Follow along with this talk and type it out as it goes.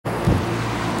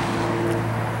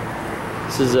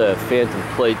is a Phantom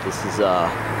plate. This is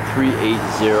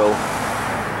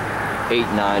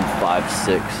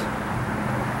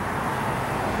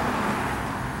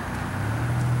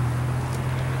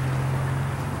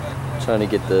Trying to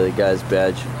get the guy's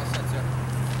badge.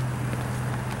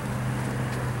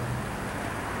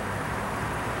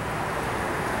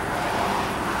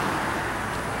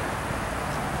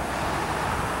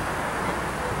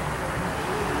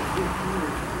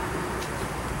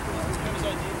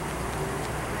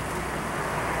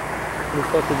 What the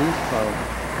fuck are these called?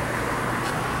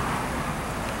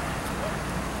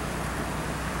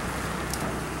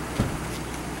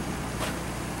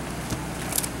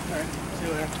 Alright, see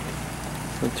you later.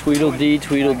 Tweedledee,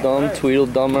 Tweedledum,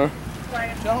 Tweedledummer.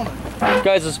 Gentlemen. You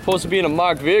guys are supposed to be in a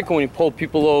marked vehicle when you pull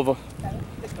people over.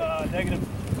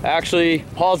 Negative. Actually,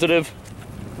 positive.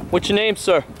 What's your name,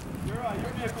 sir? Your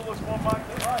vehicle looks more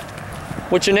marked than mine.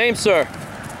 What's your name, sir?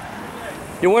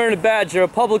 You're wearing a badge. You're a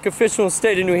public official in the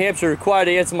state of New Hampshire. You're required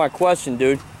to answer my question,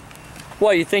 dude.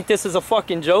 What, you think this is a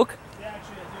fucking joke? Yeah,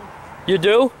 actually I You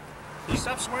do? do. You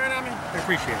stop swearing at me? I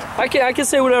appreciate it. I can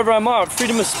say whatever I want.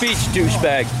 Freedom of speech,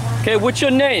 douchebag. Okay, what's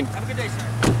your name? Have a good day,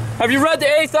 sir. Have you read the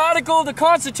 8th article of the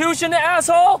Constitution,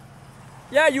 asshole?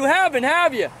 Yeah, you haven't,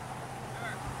 have you?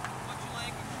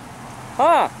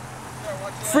 Huh?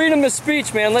 Freedom of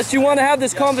speech, man. Unless you want to have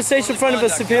this conversation in front of a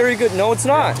superior good. No, it's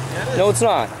not. No, it's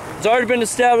not. It's already been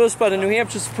established by the New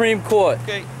Hampshire Supreme Court.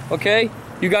 Okay. Okay?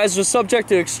 You guys are subject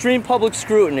to extreme public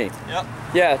scrutiny. Yep.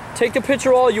 Yeah, take the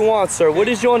picture all you want, sir. What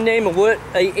is your name and what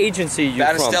agency you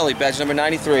from? Battistelli, badge number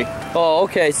 93. Oh,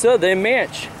 okay, so they're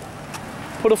Manch.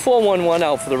 Put a 411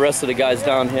 out for the rest of the guys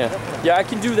down here. Yeah, I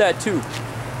can do that too.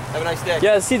 Have a nice day.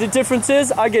 Yeah, see the difference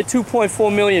is I get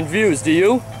 2.4 million views. Do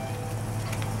you?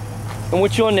 And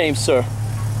what's your name, sir?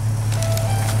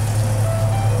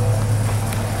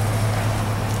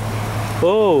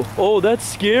 Oh, that's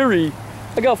scary.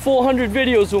 I got 400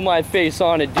 videos with my face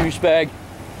on it, douchebag.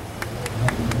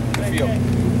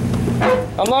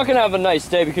 I'm not gonna have a nice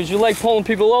day because you like pulling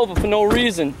people over for no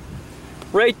reason.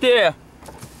 Right there.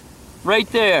 Right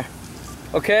there.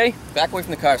 Okay? Back away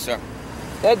from the car, sir.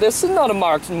 This is not a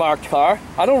marked car.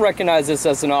 I don't recognize this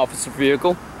as an officer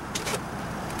vehicle.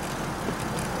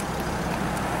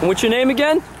 And what's your name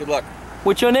again? Good luck.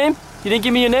 What's your name? You didn't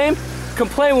give me your name?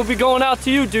 Complaint will be going out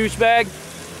to you, douchebag.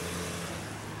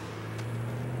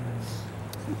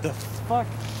 What the fuck?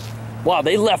 Wow,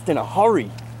 they left in a hurry.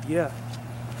 Yeah.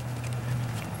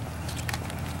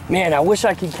 Man, I wish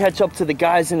I could catch up to the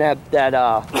guys in that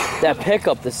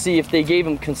pickup to see if they gave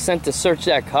him consent to search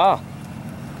that car.